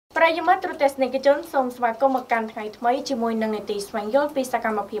ប្រយមត្តរទេសនិកជនសូមស្វាគមន៍មកកាន់ថ្ងៃថ្មីជាមួយនឹងនីតិស្វែងយល់ពីសក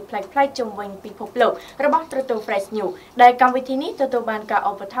ម្មភាពផ្លែកៗជុំវិញពិភពលោករបស់ទូរទស្សន៍ Fresh News ដែលកម្មវិធីនេះទទួលបានការ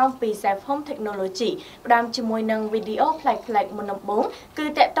ឧបត្ថម្ភពី Safe Home Technology ផ្ដើមជាមួយនឹងវីដេអូផ្លែកៗមុនដំបូងគឺ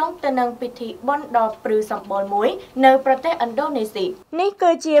តាក់ទងទៅនឹងពិធីបុណ្យដ៏ព្រឺសម្បុរមួយនៅប្រទេសឥណ្ឌូនេស៊ីនេះ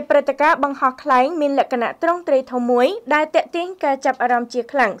គឺជាព្រឹត្តិការណ៍បង្ហោះខ្លែងមានលក្ខណៈទ្រង់ទ្រាយធំមួយដែលទាក់ទាញការចាប់អារម្មណ៍ជា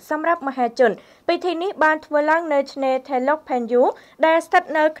ខ្លាំងសម្រាប់មហាជនពិធីនេះបានធ្វើឡើងនៅឆ្នេរ Teluk Penyu ដែលស្ថិត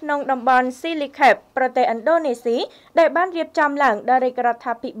នៅក្នុងតំបន់ Silicap ប្រទេសឥណ្ឌូនេស៊ីដែលបានរៀបចំឡើងដោយរាជរដ្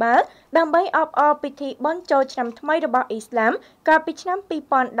ឋាភិបាលដើម្បីអបអរពិធីបុណ្យចូលឆ្នាំថ្មីរបស់អ៊ីស្លាមកាលពីឆ្នាំ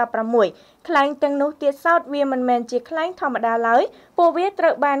2016ខ្លែងទាំងនោះទៀតសោតវាមិនមែនជាខ្លែងធម្មតាឡើយពួកវាត្រូ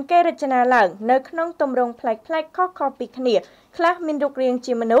វបានគេរចនាឡើងនៅក្នុងទម្រង់ប្លែកៗខុសៗពីគ្នាខ្លះមានរូបរាង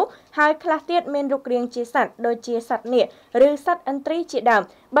ជាមនុស្សហើយខ្លះទៀតមានរូបរាងជាសត្វដូចជាសត្វនាគឬសត្វឥន្ទ្រីជាដើម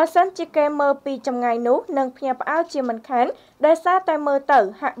បើសិនជាគេមើលពីចម្ងាយនោះនឹងភ្ញាក់ផ្អើលជាមិនខានដោយសារតែមើលទៅ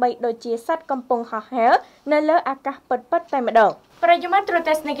ហាក់បីដូចជាសត្វកំពុងហោះហែលនៅលើអាកាសពិតៗតែម្ដងប្រយមត្តរ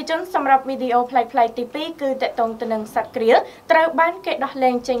ទេសនិកជនសម្រាប់វីដេអូប្លែកៗទី2គឺតាក់ទងទៅនឹងសត្វក្រៀលត្រូវបានគេដោះលែ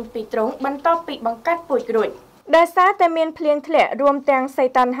ងចេញពីទ្រុងបន្ទាប់ពីបង្កាត់ពូជក្រួយដោយសារតែមានភ្លៀងធ្លាក់រួមទាំងសី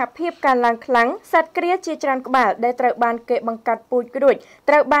តុណ្ហភាពកើនឡើងខ្លាំងសត្វក្រៀលជាច្រើនក្បាលដែលត្រូវបានគេបង្កាត់ពូជក្រួយ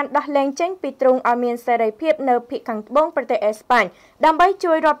ត្រូវបានដោះលែងចេញពីទ្រុងឲ្យមានសេរីភាពនៅភាគខាងត្បូងប្រទេសអេស្ប៉ាញដើម្បី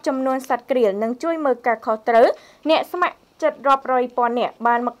ជួយរាប់ចំនួនសត្វក្រៀលនិងជួយមើលការខុសត្រូវអ្នកស្ម័គ្រចិត្តរាប់រយពាន់នាក់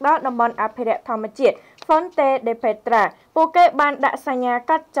បានមកដល់តំបន់អភិរក្សធម្មជាតិ Fonte de Petra ពួកគេបានដាក់សញ្ញា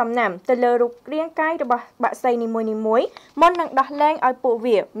កាត់ចំណាំទៅលើរូបរាងកាយរបស់បក្សីនីមួយៗមុននឹងដោះលែងឲ្យពួក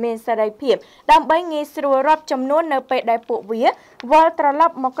វាមានសេរីភាពដើម្បីងាយស្រួលរាប់ចំនួននៅពេលដែលពួកវាវិលត្រឡ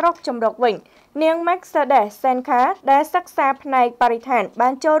ប់មករកជម្រកវិញនាង Mercedes Senka ដែលសិក្សាផ្នែកបរិស្ថានបា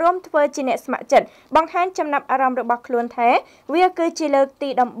នចូលរួមធ្វើជាអ្នកស្ម័គ្រចិត្តបង្ហាញចំណាប់អារម្មណ៍របស់ខ្លួនថាវាគឺជាលើកទី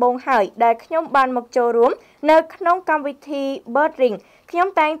ដំបូងហើយដែលខ្ញុំបានមកចូលរួមនៅក្នុងកម្មវិធី Bird Ring ខ្ញុំ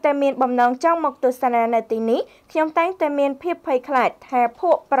តែងតែមានបំណងចង់មកទស្សនានៅទីនេះខ្ញុំតែងតែមានភាពភ័យខ្លាចថាភ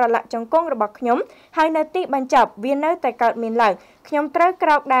ក់ប្រឡាក់ជង្គង់របស់ខ្ញុំហើយនៅទីបញ្ចប់វានៅតែកើតមានឡើងខ្ញុំត្រូវក្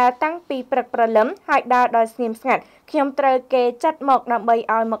រោកដើរតាំងពីព្រឹកព្រលឹមហើយដើរដោយស្ងៀមស្ងាត់ខ្ញុំត្រូវគេចាត់មកដើម្បី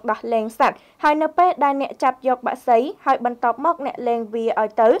ឲ្យមកដោះលែងសត្វហើយនៅពេលដែលអ្នកចាប់យកបក្សីហើយបន្ទាប់មកអ្នកលែងវាឲ្យ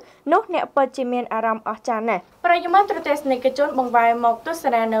ទៅនោះអ្នកពិតជាមានអារម្មណ៍អស្ចារ្យណាស់ប្រយមត្តរទេសនិកជនបង្វែរមកទស្ស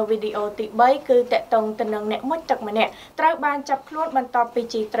នានៅវីដេអូទី3គឺតាក់ទងទៅនឹងអ្នកមុជទឹកម្នាក់ត្រូវបានចាប់ខ្លួនបន្ទាប់ពី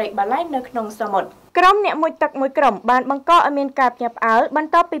ជិះត្រីបាឡៃនៅក្នុងសមុទ្រក្រុមអ្នកមុជទឹកមួយក្រុមបានបង្កឲ្យមានការភ្ញាក់ផ្អើលបន្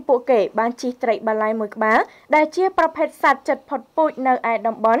ទាប់ពីពួកគេបានជិះត្រីបាឡៃមួយក្បាលដែលជាប្រភេទសត្វជិតផុតពូជនៅឯ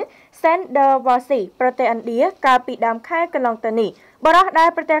តំបន់ Cenderawasih ប្រទេសឥណ្ឌាកាលពីដើមខែកន្លងទៅនេះបរិះដែល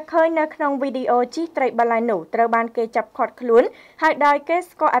ប្រទះឃើញនៅក្នុងវីដេអូជិះត្រីបាឡៃនោះត្រូវបានគេចាប់ឃាត់ខ្លួនហើយដោយគេ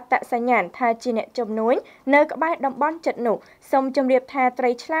ស្គាល់អត្តសញ្ញាណថាជាអ្នកជំនួញនៅក្បែរតំបន់ជិតនោះសូមជម្រាបថាត្រី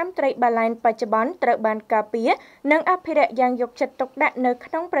ឆ្លាមត្រីបាឡៃបច្ចុប្បន្នត្រូវបានការពារនិងអភិរក្សយ៉ាងយកចិត្តទុកដាក់នៅ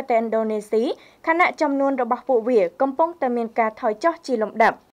ក្នុងប្រទេសឥណ្ឌូនេស៊ីខណៈចំនួនរបស់ពួកវាកំពុងតែមានការថយចុះជាលំដាប់